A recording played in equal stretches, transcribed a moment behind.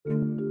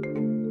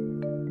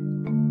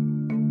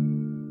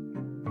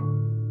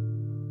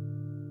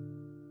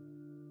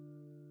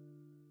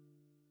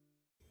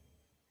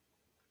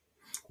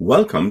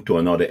Welcome to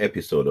another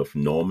episode of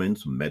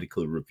Norman's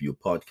Medical Review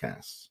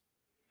Podcast.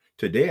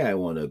 Today, I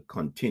want to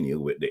continue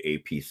with the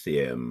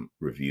Apcm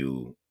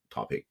review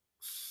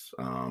topics,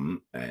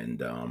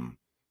 and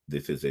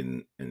this is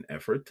in an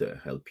effort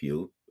to help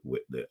you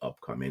with the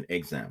upcoming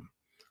exam.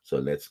 So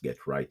let's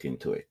get right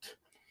into it.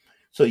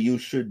 So you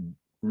should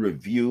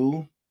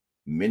review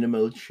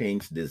minimal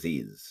change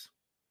disease,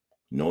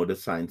 know the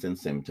signs and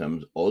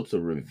symptoms, also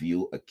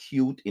review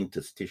acute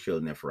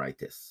interstitial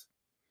nephritis,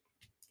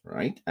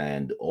 right?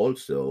 And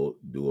also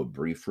do a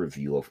brief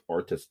review of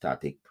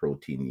orthostatic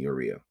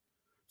proteinuria.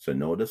 So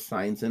know the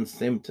signs and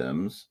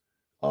symptoms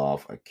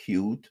of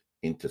acute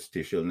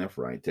interstitial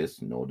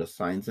nephritis, know the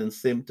signs and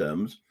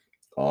symptoms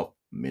of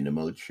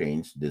minimal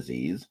change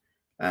disease,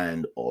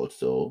 and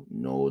also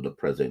know the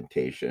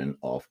presentation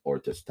of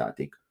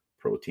orthostatic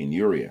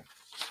proteinuria.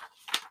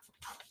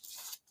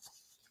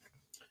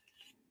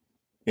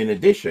 In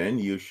addition,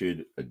 you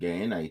should,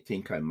 again, I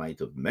think I might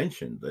have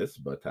mentioned this,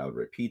 but I'll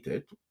repeat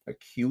it.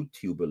 Acute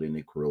tubular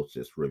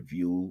necrosis,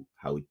 review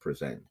how it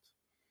presents.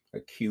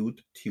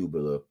 Acute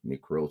tubular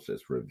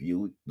necrosis,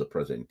 review the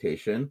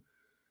presentation,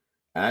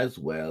 as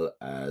well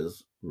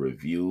as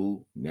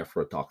review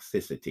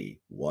nephrotoxicity,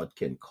 what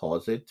can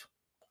cause it,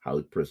 how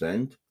it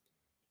presents,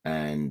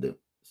 and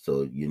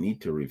so you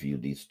need to review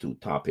these two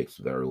topics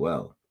very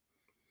well.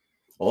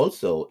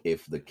 Also,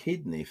 if the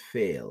kidney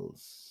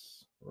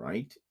fails,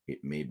 right,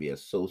 it may be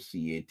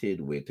associated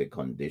with a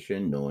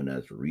condition known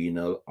as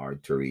renal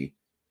artery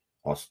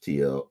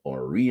osteo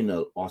or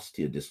renal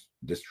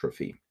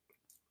osteodystrophy.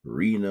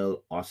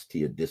 Renal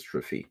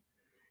osteodystrophy.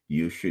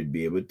 You should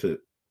be able to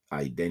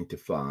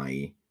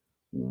identify,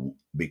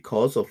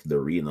 because of the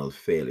renal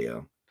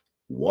failure,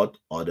 what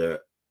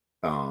other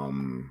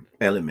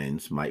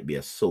elements might be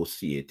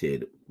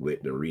associated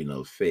with the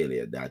renal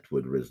failure that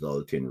would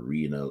result in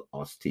renal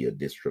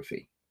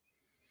osteodystrophy.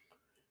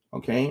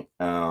 Okay,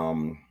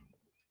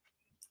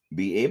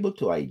 be able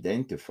to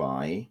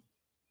identify,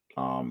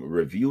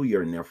 review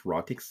your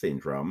nephrotic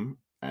syndrome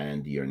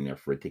and your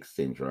nephritic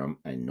syndrome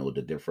and know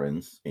the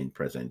difference in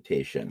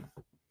presentation.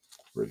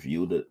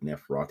 Review the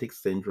nephrotic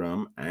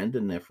syndrome and the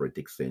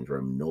nephritic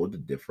syndrome, know the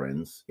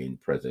difference in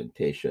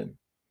presentation.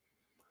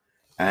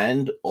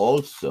 And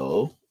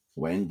also,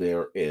 when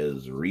there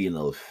is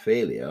renal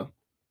failure,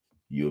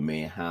 you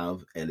may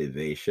have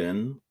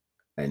elevation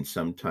and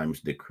sometimes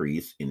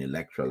decrease in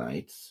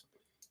electrolytes.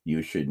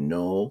 You should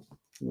know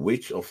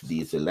which of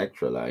these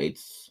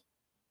electrolytes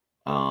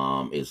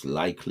is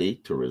likely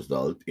to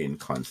result in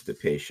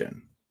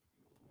constipation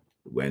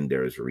when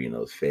there is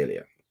renal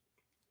failure.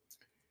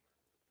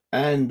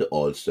 And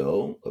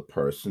also, a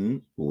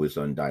person who is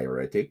on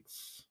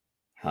diuretics,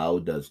 how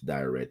does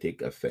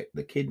diuretic affect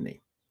the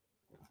kidney?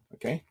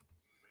 Okay.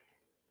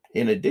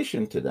 In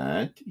addition to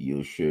that,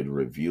 you should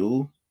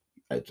review,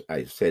 as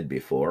I said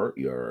before,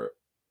 your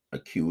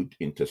acute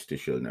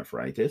interstitial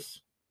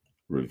nephritis,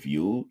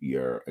 review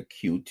your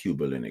acute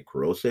tubular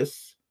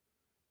necrosis,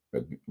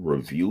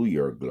 review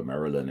your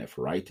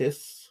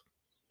glomerulonephritis,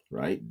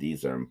 right?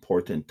 These are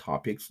important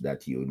topics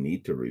that you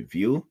need to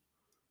review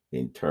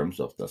in terms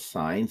of the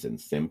signs and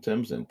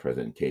symptoms and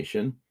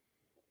presentation,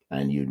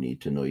 and you need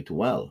to know it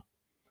well.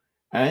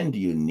 And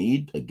you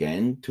need,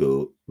 again,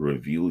 to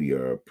review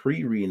your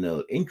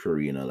pre-renal,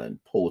 intrarenal,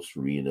 and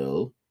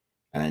post-renal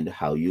and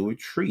how you would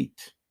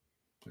treat,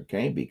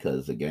 okay?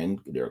 Because, again,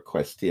 there are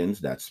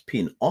questions that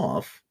spin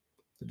off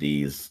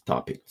these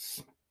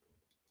topics.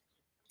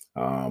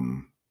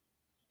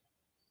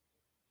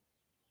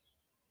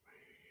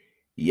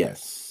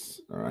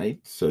 Yes, all right.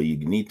 So you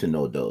need to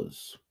know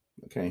those,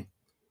 okay?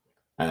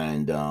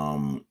 And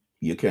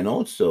you can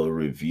also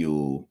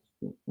review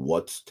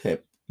what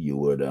step you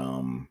would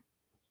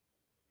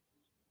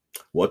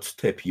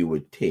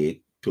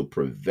take to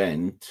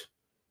prevent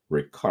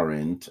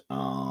recurrent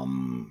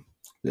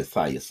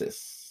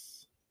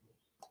lithiasis.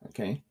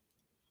 Okay.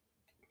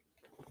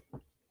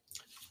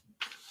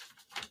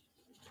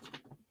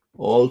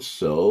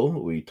 Also,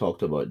 we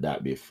talked about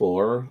that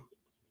before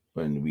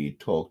when we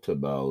talked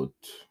about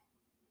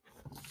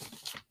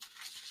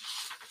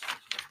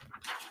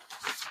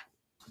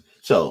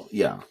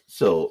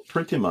so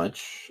pretty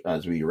much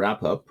as we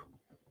wrap up,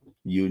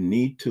 you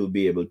need to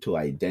be able to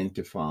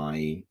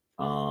identify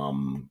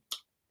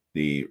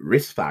the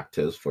risk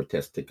factors for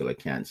testicular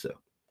cancer.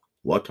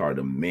 What are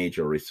the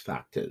major risk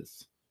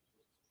factors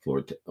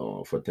for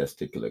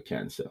testicular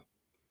cancer?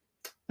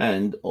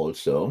 And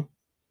also,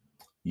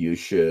 you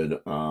should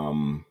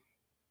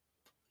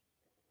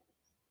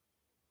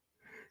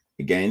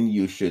again,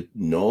 you should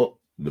know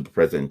the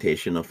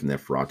presentation of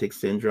nephrotic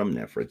syndrome,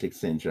 nephritic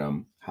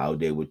syndrome, how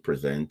they would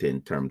present in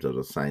terms of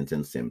the signs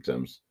and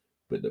symptoms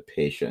with the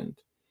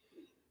patient.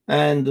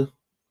 And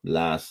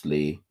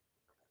lastly,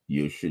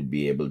 you should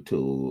be able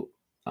to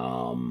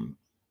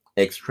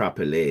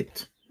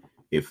extrapolate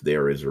if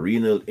there is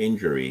renal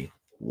injury,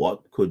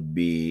 what could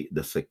be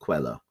the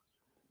sequela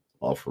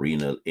of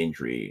renal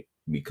injury,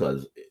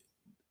 because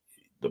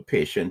the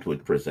patient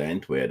would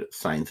present with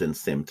signs and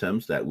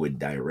symptoms that would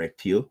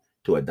direct you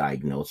to a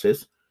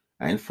diagnosis.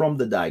 And from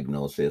the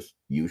diagnosis,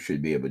 you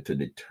should be able to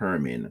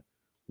determine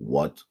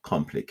what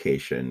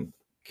complication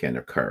can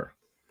occur.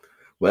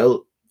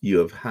 Well, you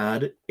have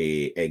had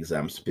a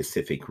exam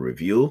specific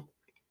review,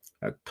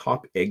 a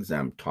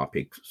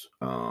topic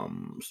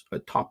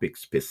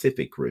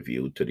specific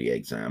review to the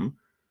exam.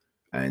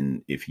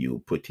 And if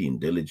you put in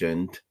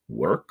diligent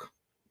work,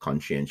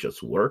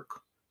 conscientious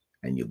work,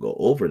 and you go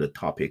over the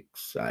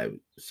topics I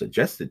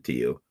suggested to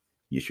you,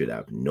 you should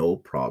have no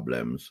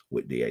problems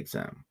with the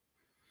exam.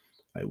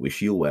 I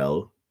wish you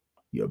well.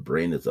 Your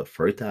brain is a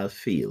fertile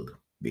field.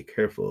 Be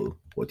careful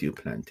what you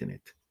plant in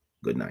it.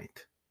 Good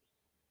night.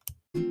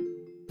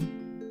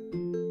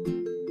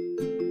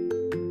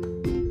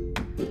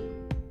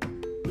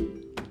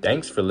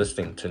 Thanks for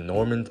listening to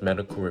Norman's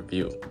Medical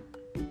Review.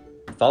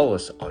 Follow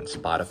us on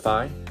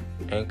Spotify,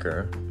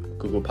 Anchor,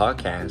 Google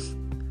Podcasts,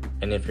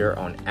 and if you're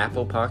on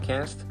Apple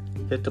Podcasts,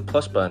 hit the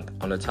plus button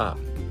on the top.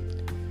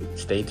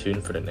 Stay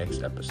tuned for the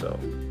next episode.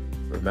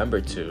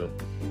 Remember to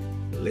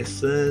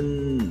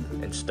listen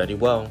and study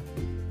well.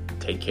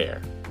 Take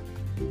care.